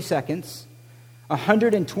 30 seconds,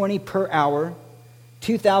 120 per hour,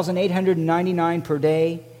 2,899 per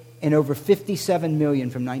day, and over 57 million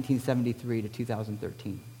from 1973 to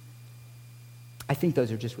 2013. I think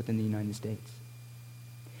those are just within the United States.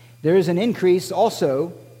 There is an increase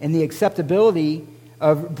also in the acceptability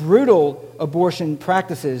of brutal abortion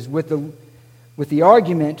practices with the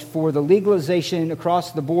argument for the legalization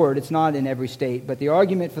across the board. It's not in every state, but the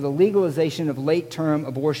argument for the legalization of late-term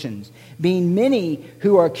abortions, being many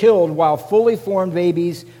who are killed while fully formed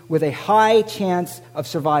babies with a high chance of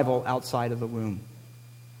survival outside of the womb.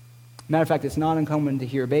 Matter of fact, it's not uncommon to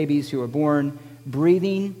hear babies who are born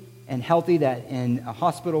breathing and healthy that in a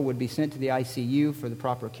hospital would be sent to the ICU for the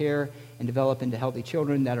proper care and develop into healthy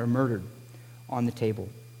children that are murdered on the table.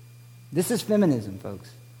 This is feminism, folks.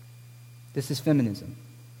 This is feminism.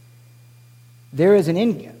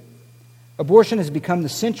 Abortion has become the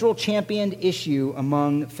central championed issue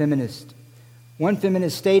among feminists. One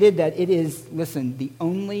feminist stated that it is, listen, the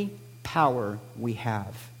only power we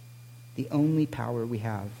have. The only power we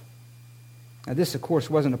have. Now, this, of course,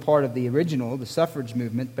 wasn't a part of the original, the suffrage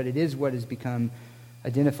movement, but it is what has become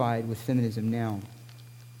identified with feminism now.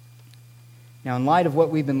 Now, in light of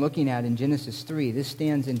what we've been looking at in Genesis 3, this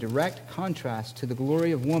stands in direct contrast to the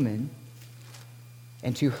glory of woman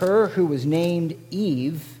and to her who was named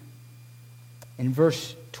Eve in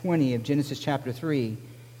verse 20 of Genesis chapter 3.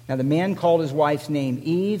 Now, the man called his wife's name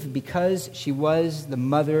Eve because she was the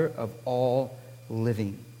mother of all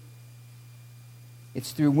living.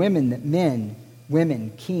 It's through women that men,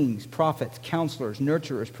 women, kings, prophets, counselors,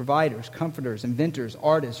 nurturers, providers, comforters, inventors,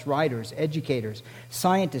 artists, writers, educators,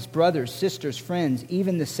 scientists, brothers, sisters, friends,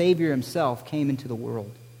 even the Savior himself came into the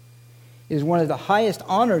world. It is one of the highest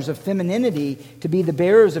honors of femininity to be the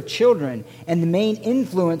bearers of children and the main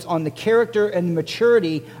influence on the character and the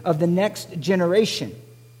maturity of the next generation.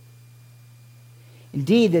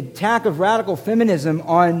 Indeed, the attack of radical feminism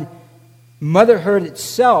on motherhood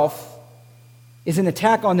itself is an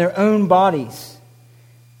attack on their own bodies.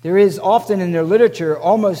 There is often in their literature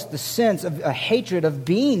almost the sense of a hatred of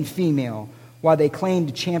being female while they claim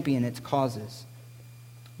to champion its causes.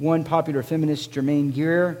 One popular feminist, Germaine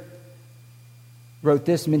Greer, wrote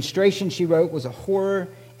this: menstruation, she wrote, was a horror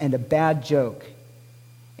and a bad joke.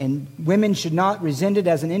 And women should not resent it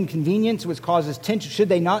as an inconvenience which causes tension. Should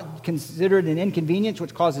they not consider it an inconvenience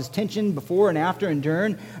which causes tension before and after and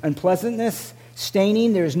during, unpleasantness,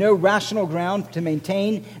 staining? There is no rational ground to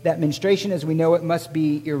maintain that menstruation as we know it must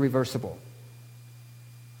be irreversible.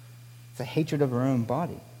 It's a hatred of our own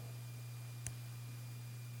body.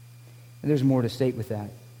 And there's more to state with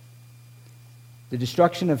that. The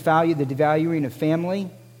destruction of value, the devaluing of family,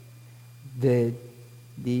 the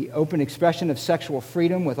open expression of sexual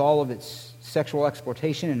freedom with all of its sexual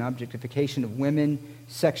exploitation and objectification of women,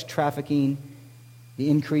 sex trafficking, the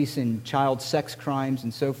increase in child sex crimes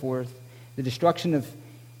and so forth, the destruction of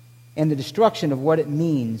what it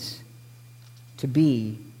means to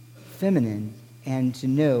be feminine and to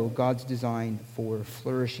know God's design for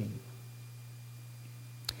flourishing.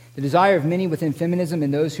 The desire of many within feminism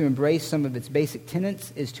and those who embrace some of its basic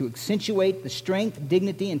tenets is to accentuate the strength,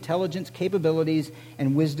 dignity, intelligence, capabilities,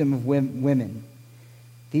 and wisdom of women.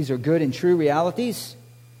 These are good and true realities,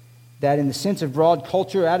 that in the sense of broad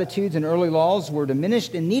culture, attitudes, and early laws were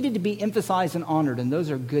diminished and needed to be emphasized and honored. And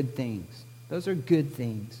those are good things. Those are good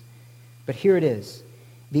things. But here it is.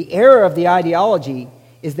 The error of the ideology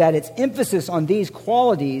is that its emphasis on these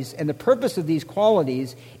qualities and the purpose of these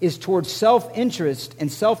qualities is towards self-interest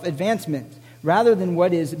and self-advancement rather than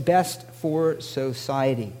what is best for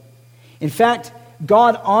society. In fact,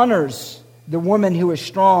 God honors the woman who is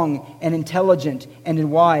strong and intelligent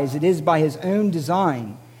and wise. It is by his own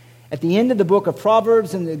design. At the end of the book of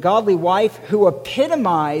Proverbs, and the godly wife who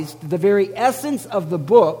epitomized the very essence of the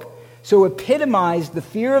book, so epitomized the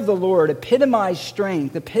fear of the Lord, epitomized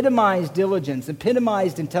strength, epitomized diligence,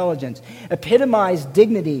 epitomized intelligence, epitomized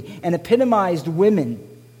dignity, and epitomized women.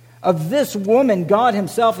 Of this woman, God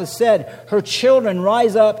himself has said, her children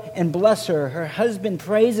rise up and bless her. Her husband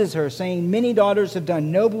praises her, saying, many daughters have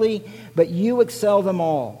done nobly, but you excel them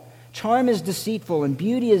all. Charm is deceitful and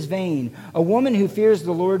beauty is vain. A woman who fears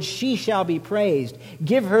the Lord, she shall be praised.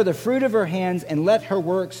 Give her the fruit of her hands and let her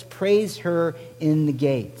works praise her in the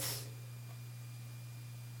gates.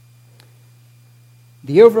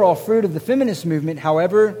 The overall fruit of the feminist movement,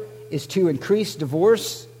 however, is to increase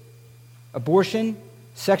divorce, abortion,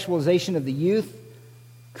 sexualization of the youth,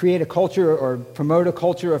 create a culture or promote a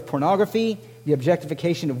culture of pornography, the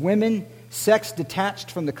objectification of women, sex detached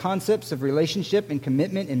from the concepts of relationship and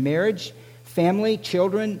commitment in marriage, family,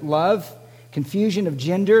 children, love, confusion of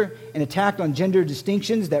gender, and attack on gender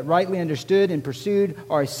distinctions that rightly understood and pursued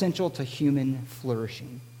are essential to human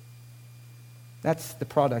flourishing. That's the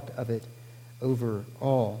product of it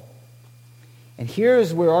overall. And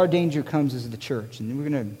here's where our danger comes as the church. And we're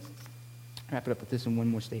going to wrap it up with this in one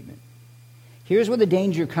more statement. Here's where the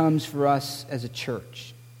danger comes for us as a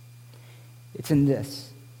church. It's in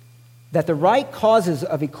this. That the right causes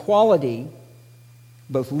of equality,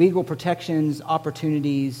 both legal protections,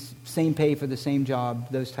 opportunities, same pay for the same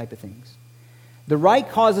job, those type of things. The right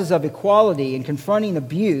causes of equality in confronting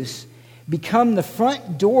abuse become the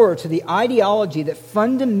front door to the ideology that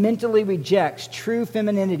fundamentally rejects true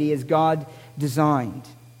femininity as God designed.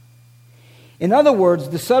 In other words,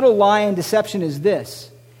 the subtle lie and deception is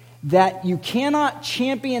this: that you cannot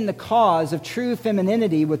champion the cause of true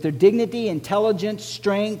femininity with their dignity, intelligence,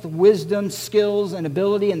 strength, wisdom, skills, and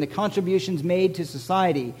ability, and the contributions made to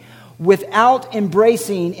society without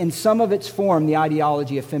embracing in some of its form the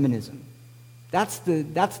ideology of feminism. That's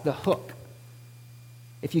the hook.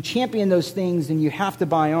 If you champion those things, then you have to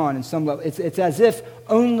buy on in some level. It's as if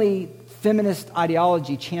only feminist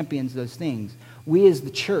ideology champions those things. We as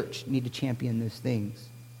the church need to champion those things.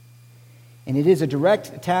 And it is a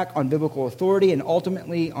direct attack on biblical authority and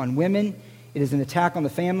ultimately on women. It is an attack on the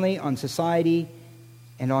family, on society,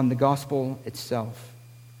 and on the gospel itself.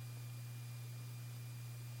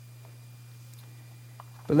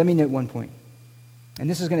 But let me note one point. And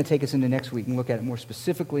this is going to take us into next week and look at it more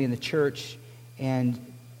specifically in the church and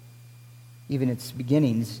even its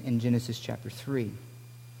beginnings in Genesis chapter 3.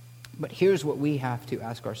 But here's what we have to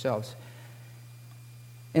ask ourselves.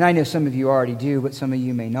 And I know some of you already do, but some of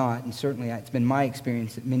you may not. And certainly it's been my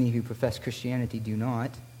experience that many who profess Christianity do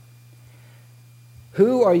not.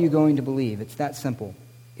 Who are you going to believe? It's that simple.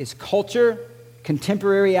 Is culture,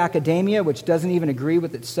 contemporary academia, which doesn't even agree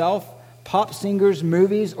with itself, pop singers,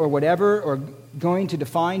 movies, or whatever, or going to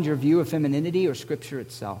define your view of femininity, or Scripture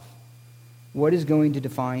itself? What is going to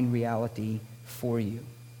define reality for you?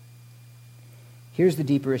 Here's the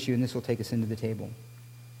deeper issue, and this will take us into the table.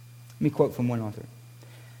 Let me quote from one author.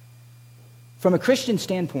 From a Christian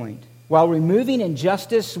standpoint, while removing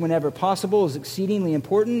injustice whenever possible is exceedingly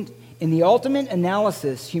important, in the ultimate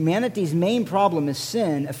analysis, humanity's main problem is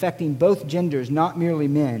sin affecting both genders, not merely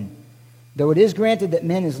men. Though it is granted that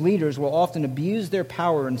men as leaders will often abuse their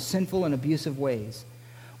power in sinful and abusive ways.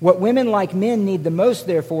 What women like men need the most,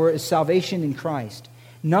 therefore, is salvation in Christ,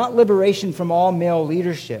 not liberation from all male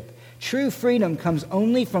leadership. True freedom comes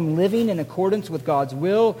only from living in accordance with God's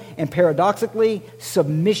will and, paradoxically,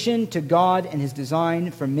 submission to God and His design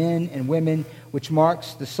for men and women, which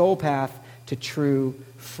marks the sole path to true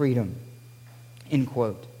freedom. End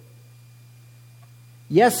quote.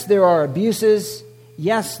 Yes, there are abuses.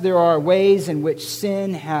 Yes, there are ways in which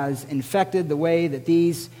sin has infected the way that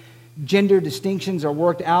these gender distinctions are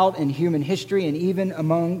worked out in human history and even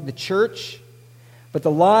among the church. But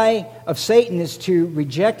the lie of Satan is to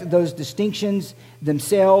reject those distinctions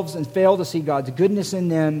themselves and fail to see God's goodness in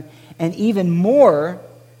them, and even more,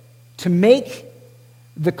 to make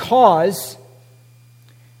the cause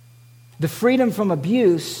the freedom from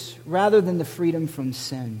abuse rather than the freedom from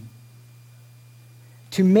sin.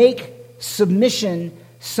 To make submission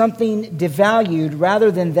something devalued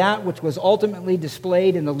rather than that which was ultimately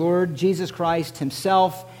displayed in the Lord Jesus Christ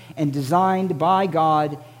himself and designed by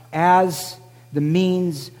God as the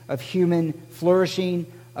means of human flourishing,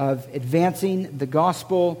 of advancing the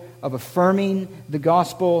gospel, of affirming the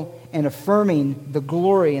gospel, and affirming the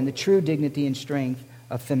glory and the true dignity and strength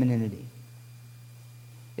of femininity.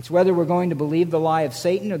 It's whether we're going to believe the lie of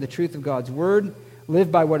Satan or the truth of God's word,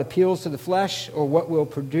 live by what appeals to the flesh, or what will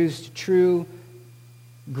produce true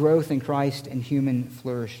growth in Christ and human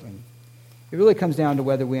flourishing. It really comes down to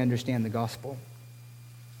whether we understand the gospel.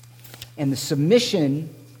 And the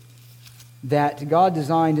submission that God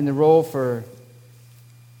designed in the role for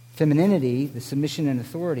femininity, the submission and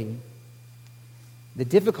authority, the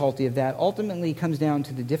difficulty of that ultimately comes down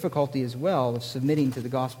to the difficulty as well of submitting to the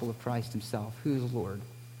gospel of Christ himself. Who is Lord?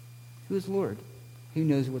 Who is Lord? Who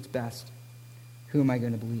knows what's best? Who am I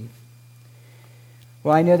going to believe?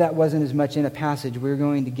 Well, I know that wasn't as much in a passage. We're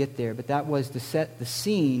going to get there. But that was to set the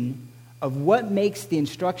scene of what makes the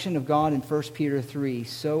instruction of God in 1 Peter 3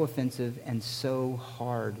 so offensive and so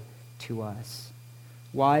hard to us.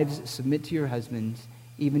 Wives, submit to your husbands,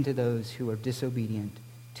 even to those who are disobedient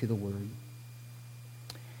to the word.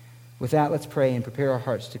 With that, let's pray and prepare our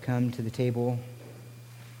hearts to come to the table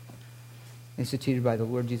instituted by the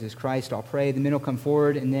Lord Jesus Christ. I'll pray. The men will come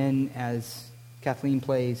forward, and then as Kathleen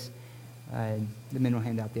plays, the men will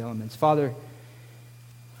hand out the elements. Father,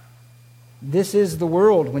 this is the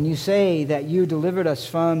world. When you say that you delivered us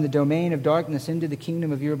from the domain of darkness into the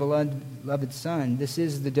kingdom of your beloved Son, this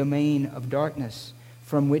is the domain of darkness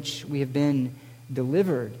from which we have been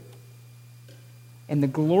delivered. And the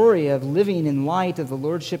glory of living in light of the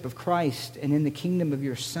lordship of Christ and in the kingdom of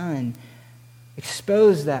your Son,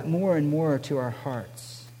 expose that more and more to our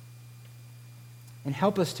hearts. And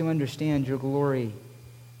help us to understand your glory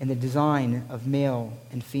and the design of male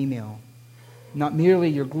and female. Not merely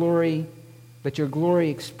your glory, but your glory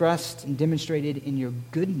expressed and demonstrated in your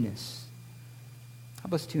goodness.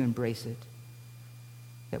 Help us to embrace it,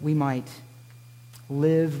 that we might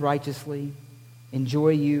live righteously, enjoy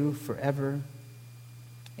you forever,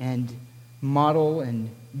 and model and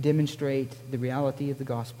demonstrate the reality of the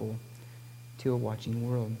gospel to a watching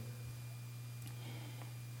world.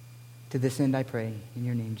 To this end I pray, in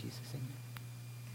your name, Jesus. Amen.